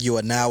You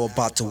are now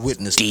about to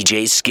witness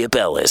DJ Skip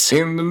Ellis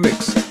in the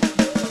mix.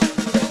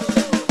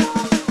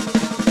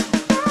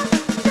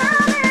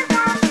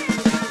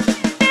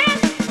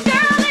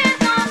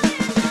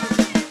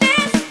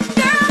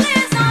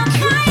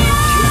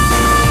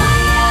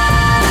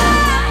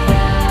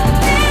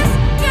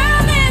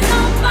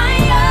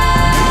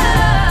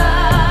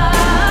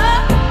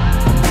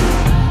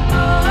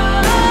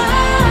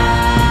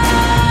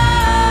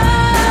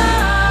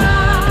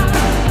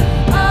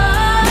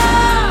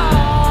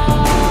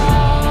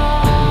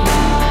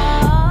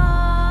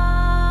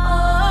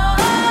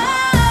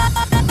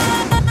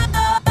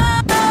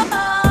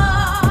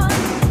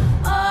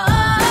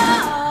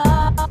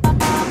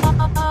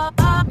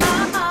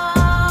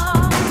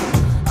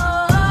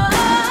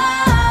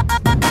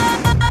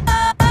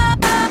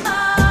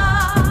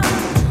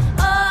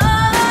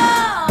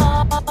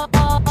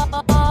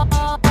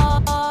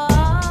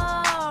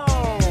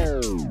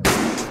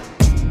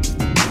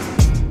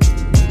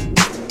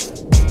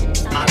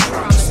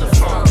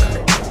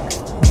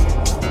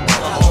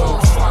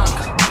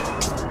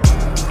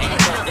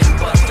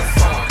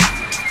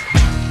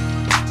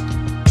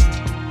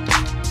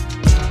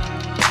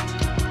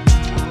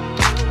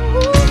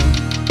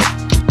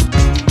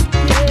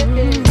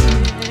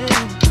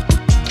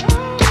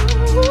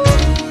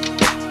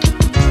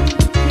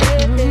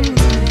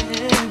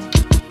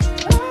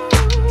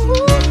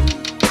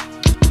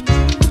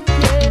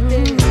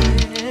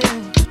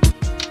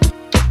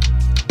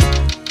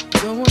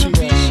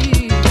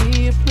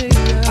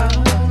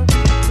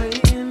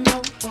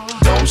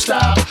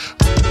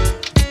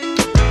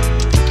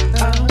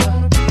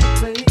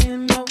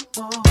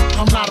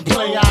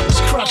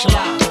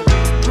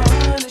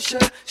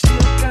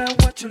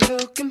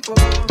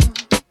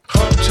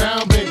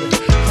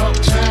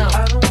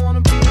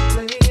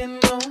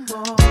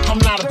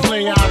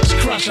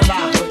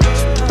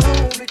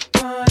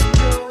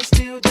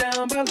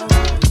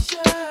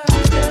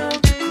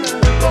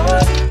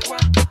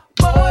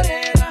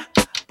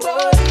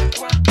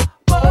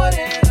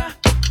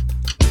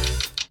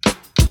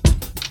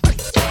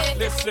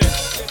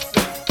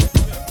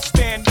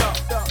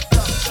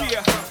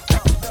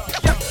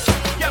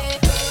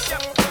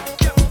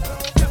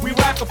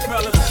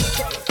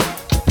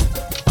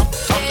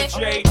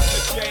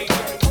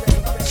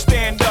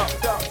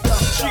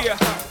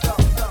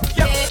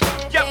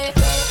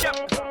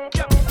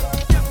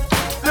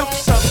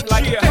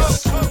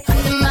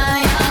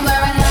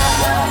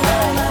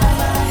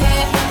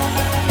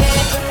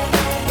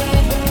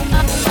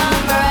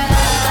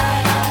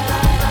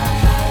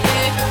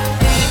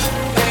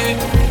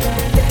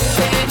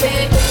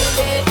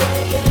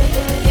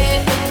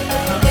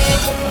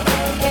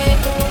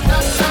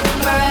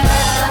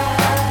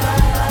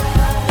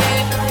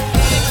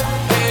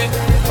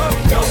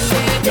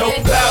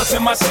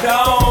 In my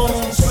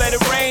stones, let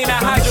it rain. I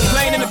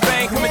hydroplane in the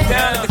bank, coming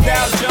down at the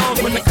Dow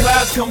Jones. When the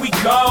clouds come, we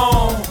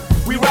gone.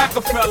 We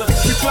Rockefeller,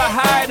 we fly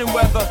higher than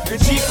weather. The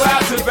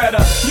G5s are better,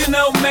 you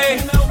know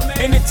me.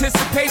 In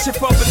anticipation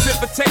for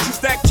precipitation,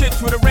 stack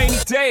chips with a rainy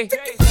day.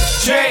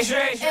 Jay,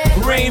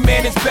 Rain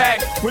Man is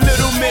back with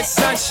Little Miss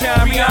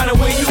Sunshine. Rihanna,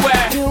 where you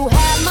at? You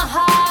have my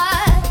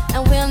heart,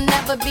 and we'll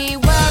never be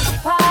worlds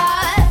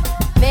apart.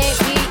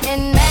 Maybe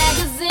in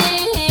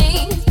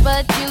magazines,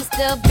 but you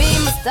still be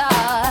my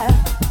star.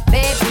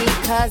 Baby,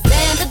 'cause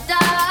in the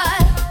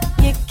dark,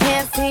 you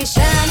can't see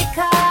shiny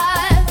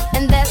cars.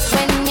 And that's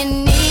when you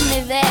need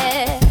me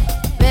there.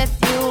 With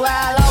you,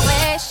 I'll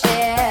always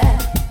share.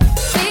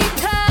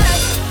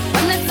 Because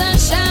when the sun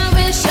shines,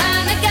 we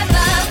shine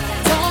together.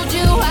 Told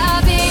you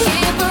I'll be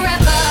here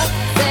forever.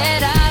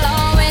 Said I'll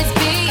always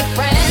be your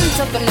friend.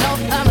 Took an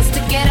oath, I'ma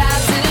stick it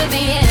out to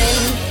the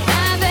end.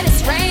 Now that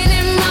it's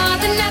raining more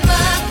than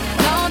ever,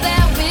 know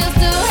that we'll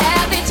still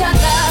have each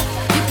other.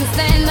 You can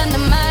stand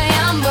under my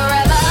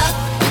umbrella.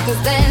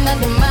 Stand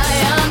under my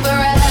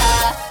umbrella,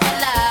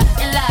 ella,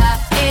 ella,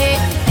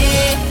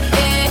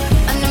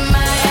 under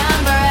my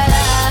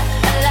umbrella,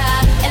 ella,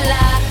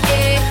 ella,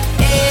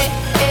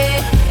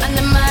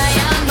 under my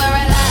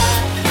umbrella,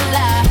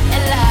 ella,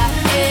 ella,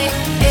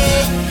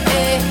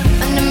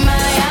 under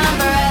my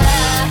umbrella,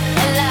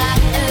 ella,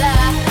 ella,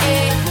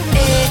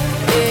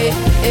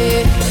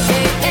 It's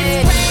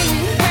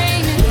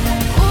raining,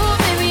 ooh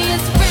baby,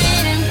 it's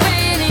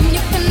raining.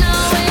 You can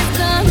always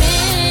come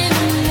in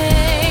me.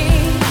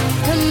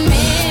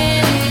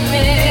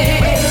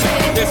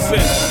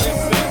 Listen,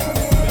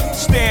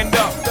 stand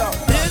up.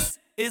 This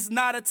is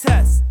not a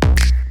test.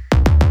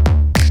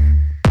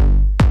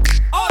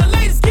 All the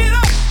ladies get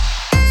up.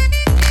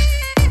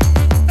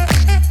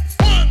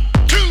 1,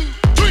 2,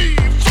 3,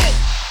 4.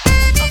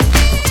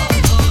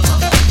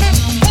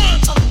 1,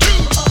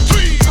 2,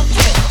 3,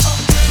 4.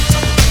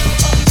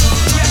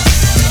 Yes.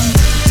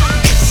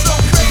 It's so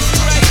crazy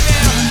right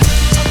now.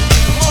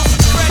 Most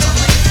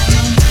incredibly,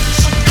 it's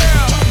your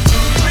girl,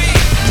 me.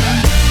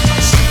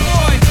 It's your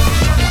boy,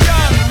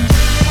 Young.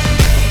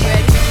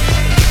 Ready?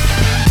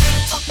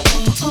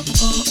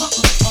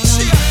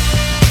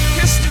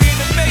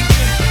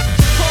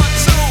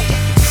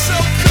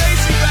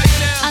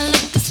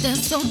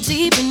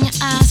 in your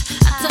eyes.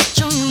 I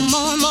touch on you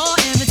more and more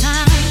every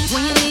time.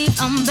 When you leave,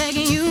 I'm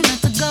begging you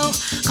not to go.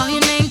 Call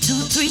your name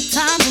 2-3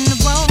 times in a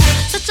row.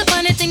 Such a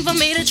funny thing for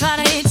me to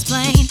try to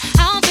explain.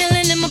 How I'm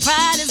feeling and my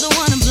pride is the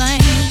one to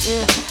blame.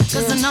 Yeah,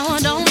 cause I know I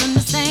don't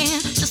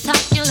understand just how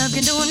your love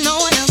can do it, no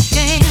one else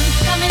can.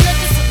 Got me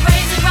looking so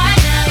crazy right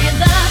now. Your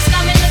love's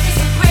got me looking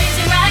so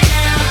crazy right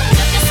now.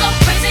 Looking so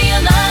crazy,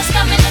 your love's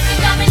got me looking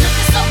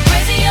so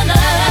crazy, your love.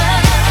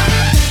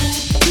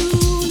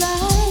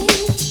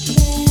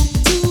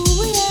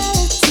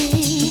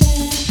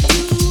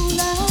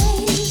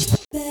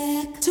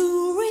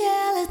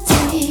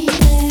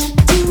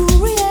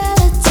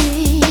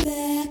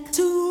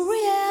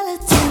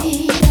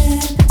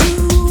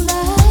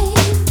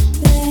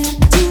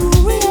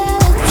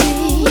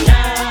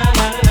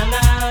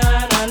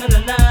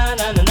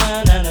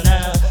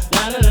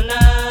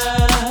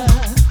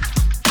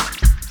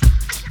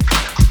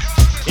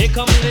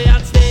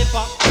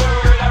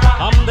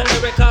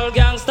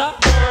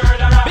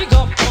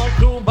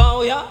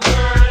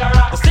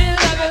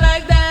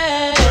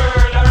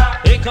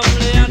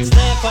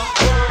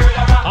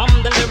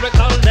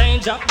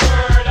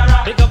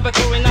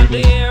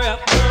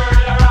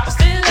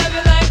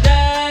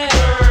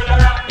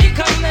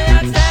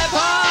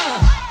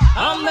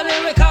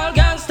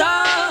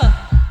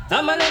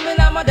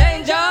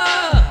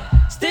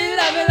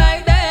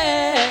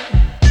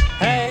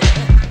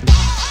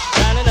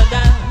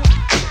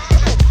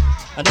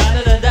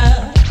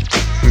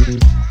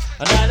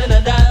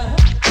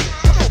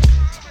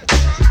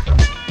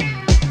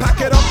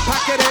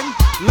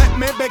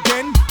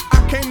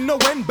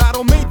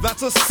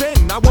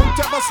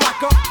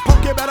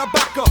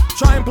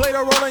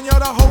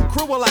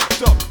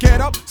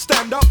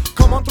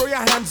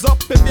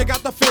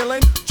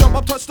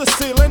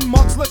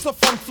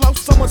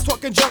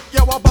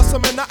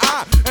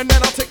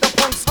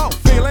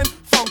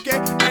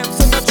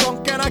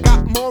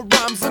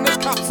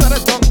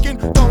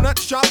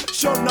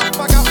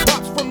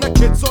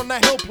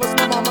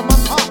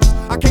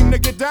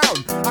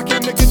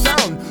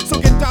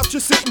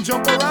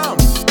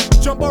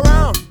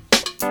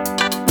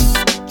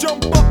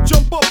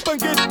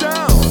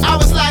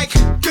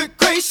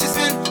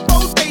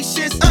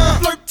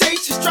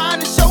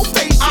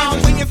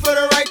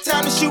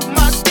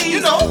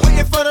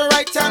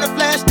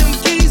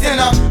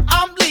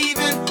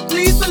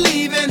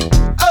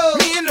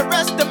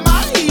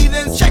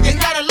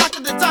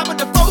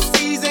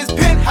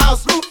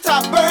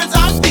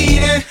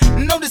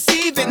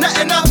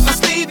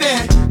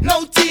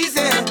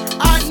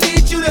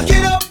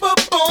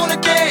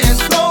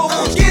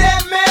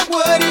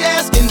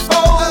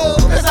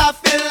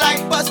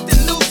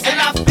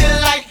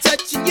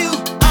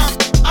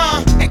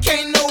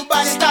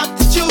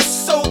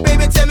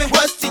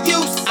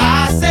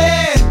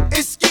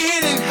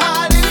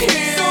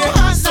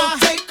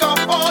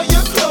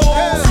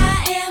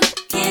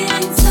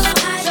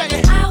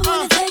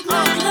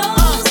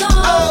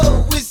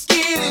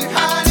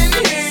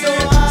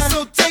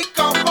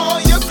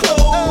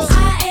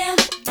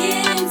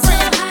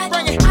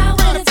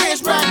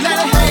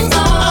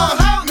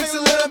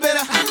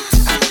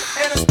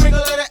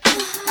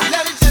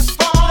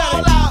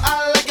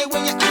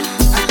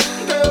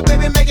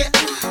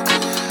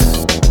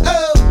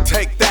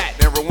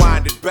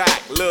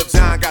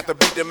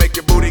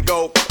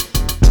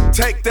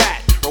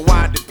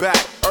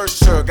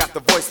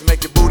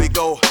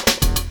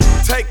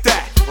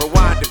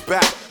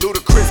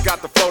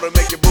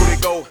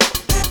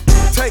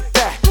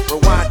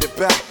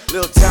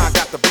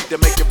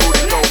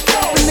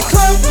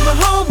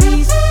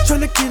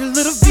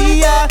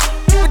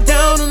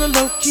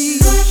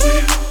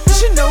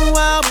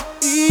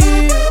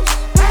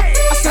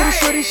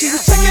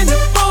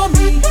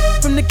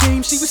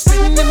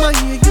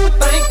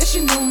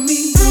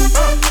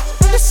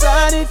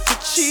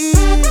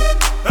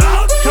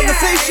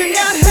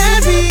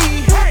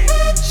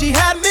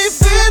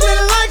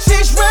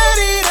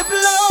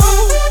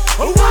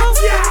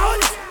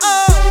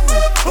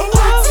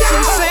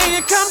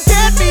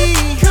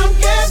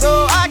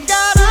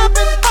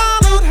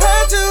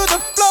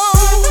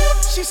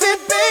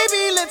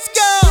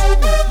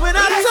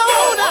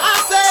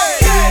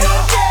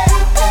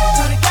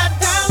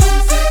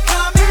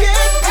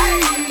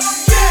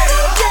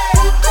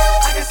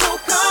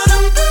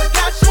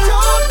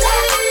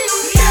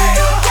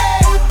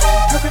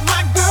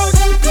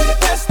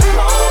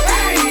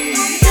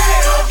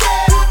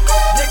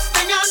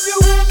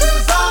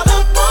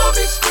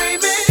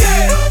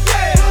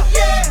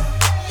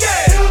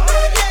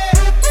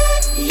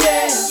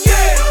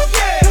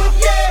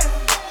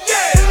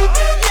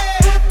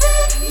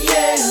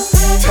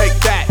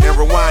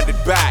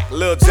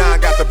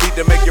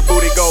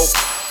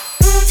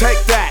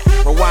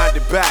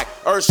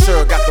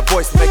 Sure got the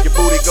voice to make your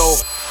booty go.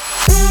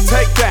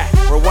 Take that,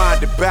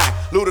 rewind it back.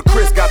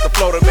 Ludacris got the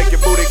flow to make your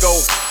booty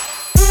go.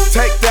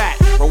 Take that,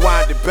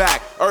 rewind it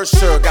back.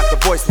 Sure got the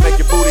voice to make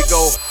your booty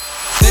go.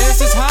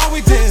 This is how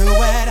we do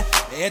it.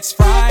 It's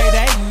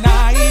Friday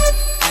night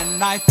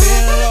and I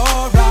feel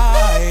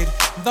alright.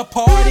 The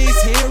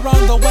party's here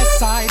on the west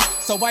side,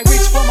 so I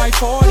reach for my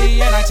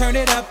 40 and I turn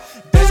it up.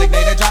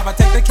 Designated driver,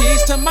 take the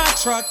keys to my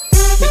truck.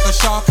 Hit the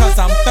shawl cause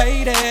I'm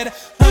faded.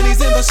 Honey's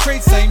in the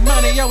streets, say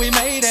money, yo, we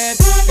made it.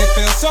 It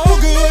feels so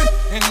good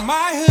in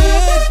my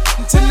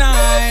hood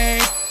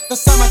tonight. The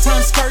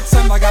summertime skirts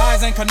and the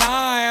guys ain't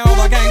canine. All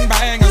the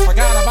gangbangers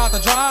forgot about the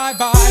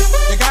drive-by.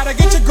 You gotta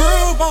get your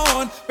groove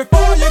on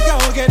before you go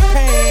get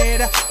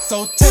paid.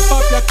 So tip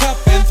up your cup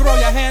and throw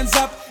your hands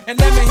up and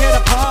let me hear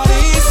the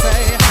party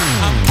say,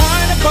 I'm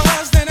kinda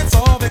buzzed and it's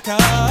all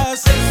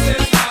because this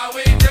is how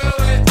we do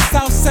it.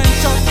 South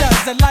Central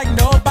does it like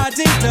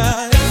nobody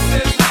does.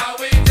 This is how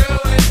we do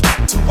it.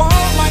 To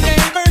all my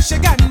neighbors, you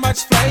got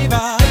much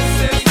flavor.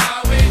 This is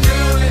how we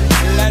do it.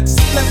 Let's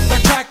flip the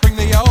track, bring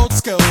the old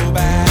school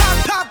back.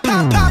 Pop,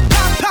 pop, pop,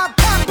 pop, pop,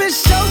 pop,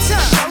 it's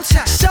showtime.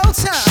 Showtime,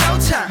 showtime,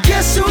 showtime.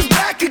 Guess who's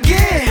back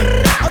again?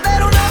 Oh, they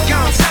don't know.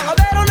 Oh,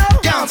 they don't know.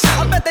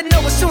 I bet they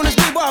know as soon as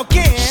we walk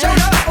in. Showed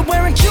up. I'm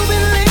wearing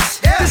Cuban links,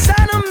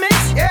 designer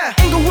mix,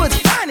 Inglewood's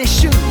finest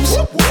shoes.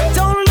 Whoop, whoop.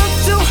 Don't look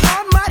too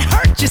hard, might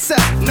hurt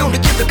yourself. Known to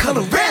give the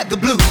color red the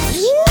blues.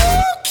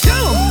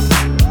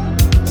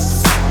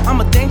 I'm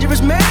a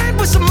dangerous man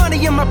with some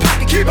money in my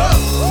pocket. Keep up.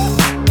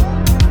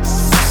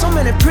 So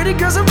many pretty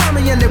girls around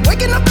me and they're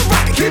waking up the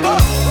rocket. Keep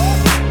up.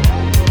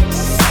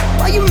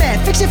 Why you mad?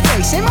 Fix your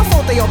face. Ain't my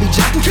fault they all be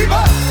jacking. Keep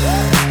up.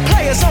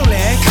 Players only.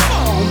 Come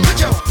on, put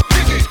your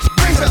pinky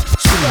rings up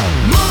to the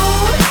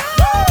moon.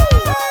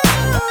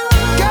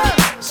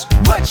 Girls,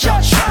 what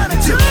y'all trying to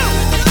do?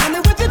 Tell me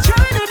what you're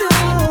trying to do.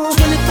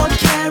 24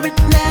 karat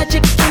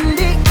magic in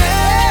the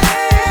air.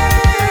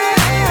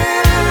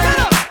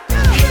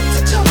 Head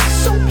to toe,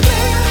 so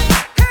clear.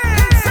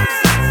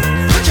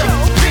 Put your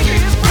pinky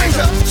rings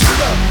up to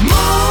the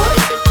moon.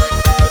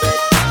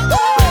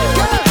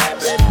 Girls,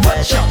 what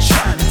y'all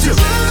trying to do?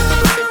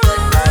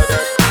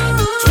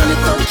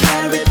 24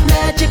 karat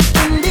magic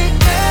in the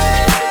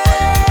air.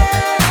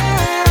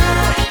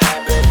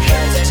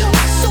 Head to toe,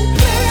 so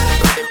clear.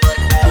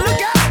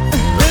 Look out.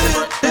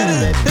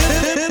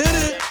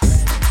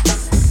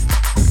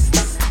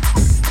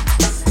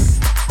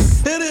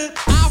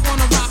 I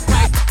wanna rock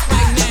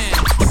right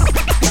now.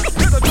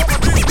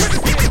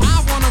 I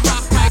wanna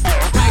rock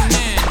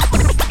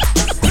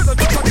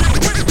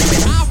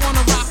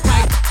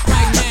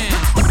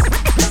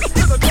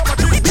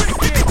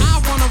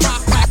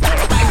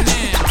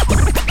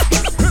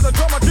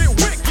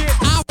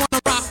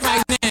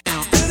right now.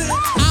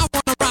 I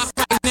wanna rock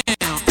right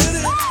now.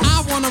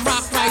 I wanna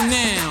rock right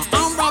now.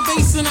 I'm Rob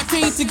Bass and I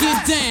came to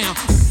get down.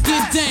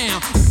 Get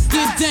down.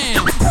 Get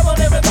down. Come on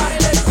everybody,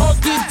 let's all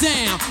get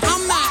down.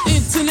 I'm not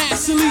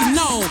internationally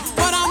known,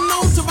 but I'm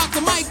known to rock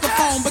the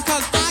microphone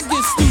because I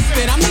get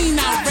stupid, I mean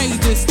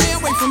outrageous. Stay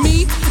away from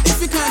me if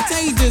you're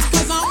contagious,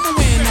 cause I'm a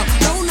winner,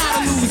 no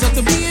not a loser.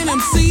 To be an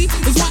MC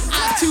is what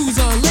I choose.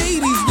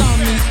 Ladies love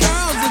me,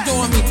 girls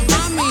adore me.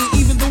 I mean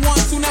even the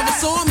ones who never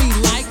saw me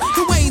like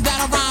the way that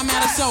I rhyme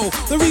at a show.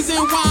 The reason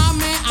why,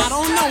 man, I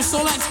don't know,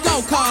 so let's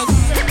go, cause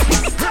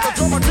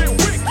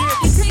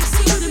It takes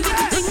two to make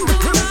a thing go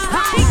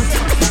right.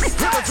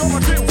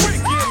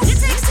 It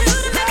takes two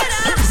to make it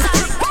out of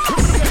sight.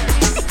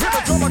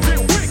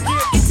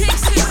 It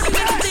takes two to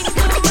make a thing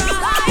go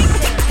right.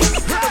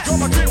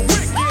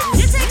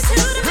 It takes two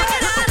to make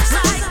it out of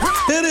sight.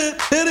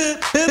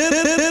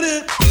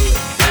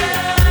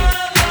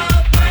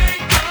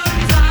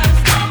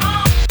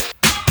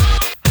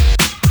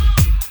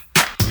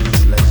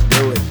 Let's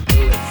do it.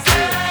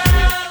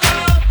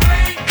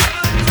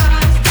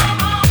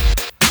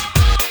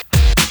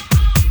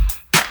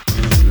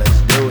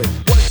 Let's do it.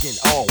 Working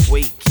all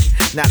week,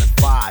 9 to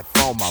 5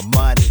 for my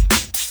money.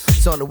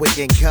 So when the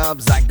weekend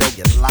comes, I go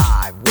get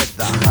live with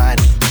the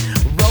honey.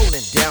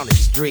 Rolling down the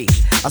street,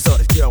 I saw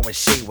this girl when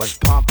she was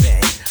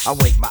pumping. I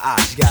winked my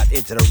eyes, she got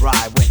into the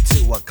ride, went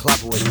to a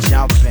club, was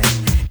jumping.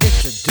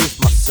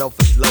 Introduced myself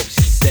as low,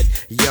 she said,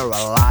 you're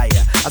a liar.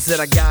 I said,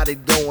 I got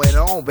it going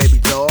on, baby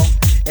doll,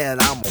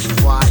 and I'm on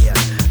fire.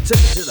 Took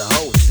her to the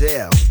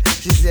hotel,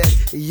 she said,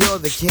 you're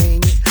the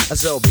king,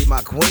 so be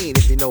my queen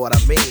if you know what I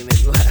mean,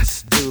 and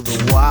let's do the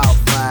wild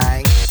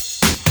thing.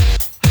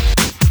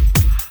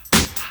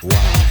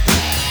 Wild.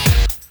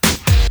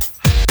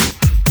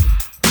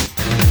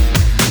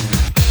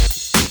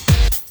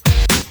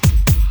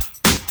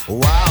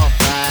 Wild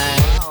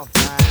thing.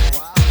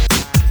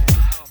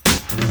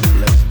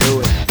 Let's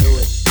do it.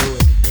 Let's do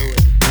it.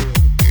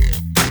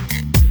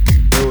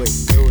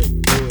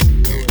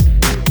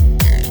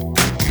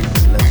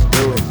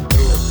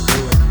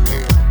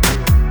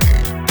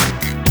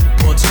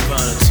 Once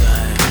upon a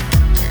time,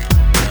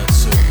 not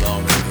so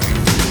long ago.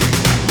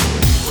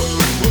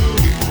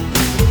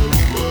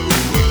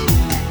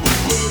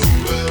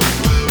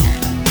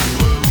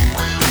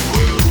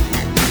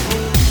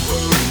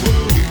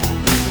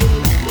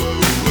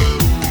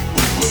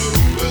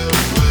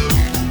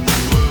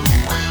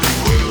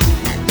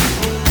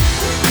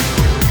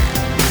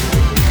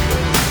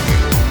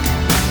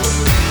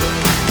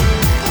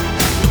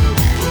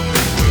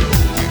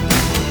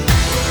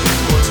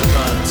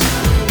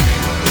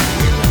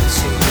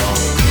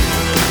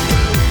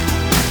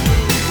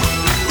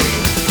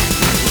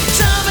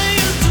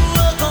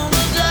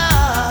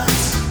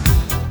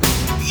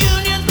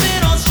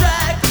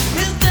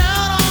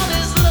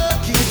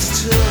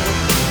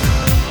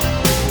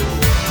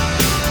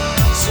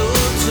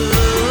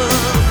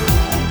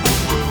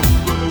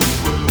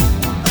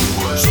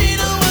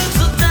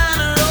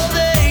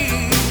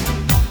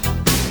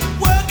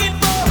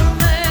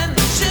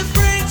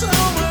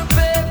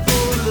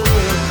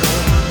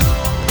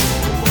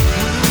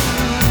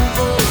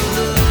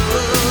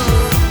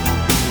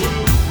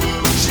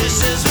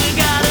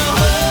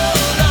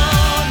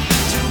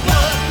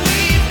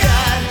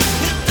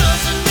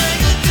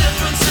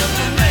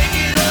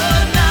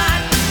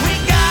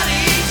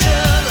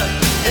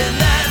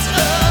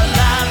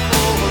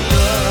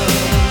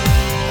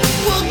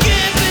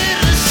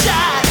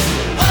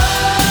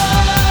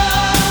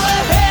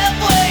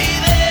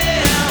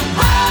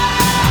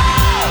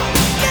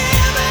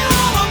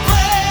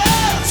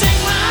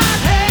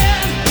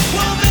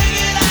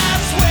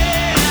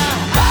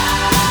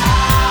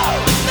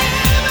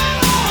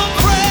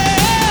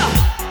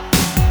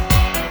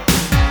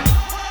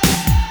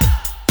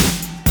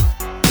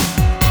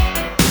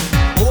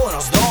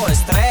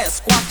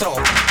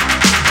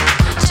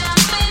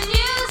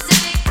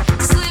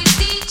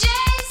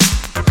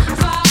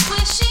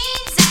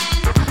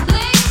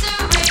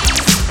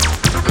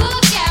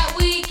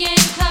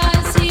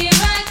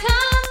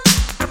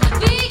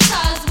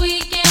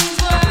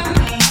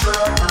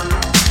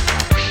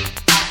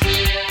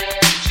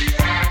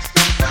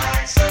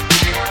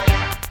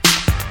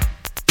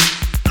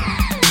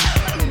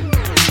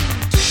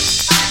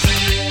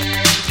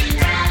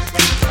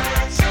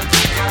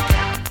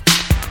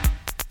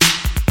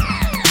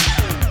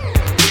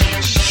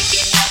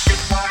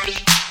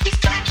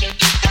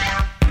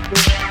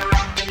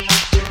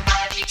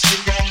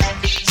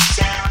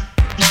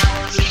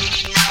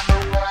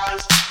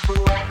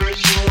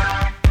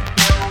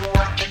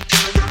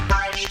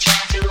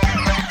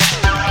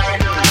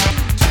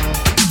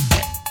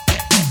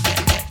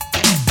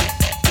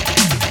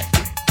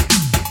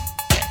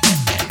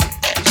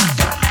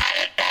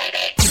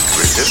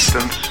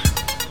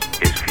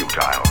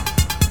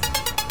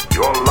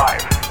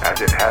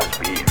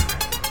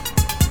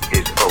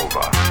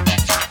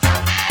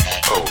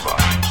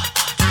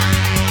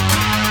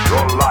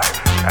 Your life,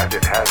 as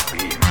it has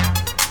been,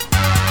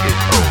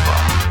 is over.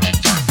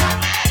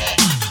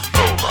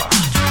 Over.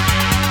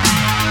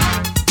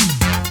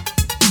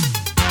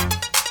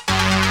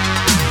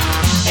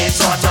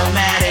 It's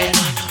automatic.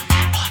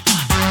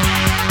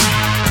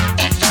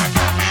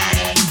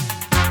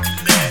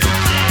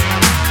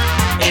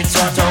 It's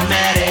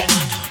automatic.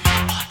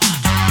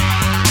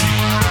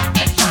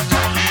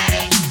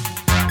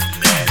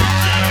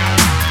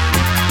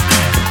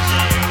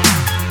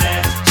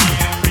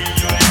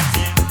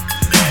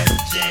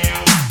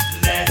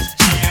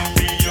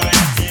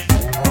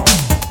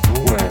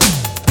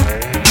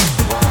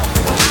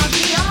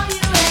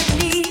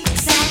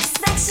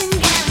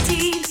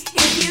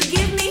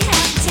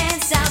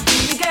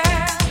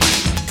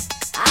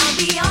 I'll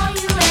be all you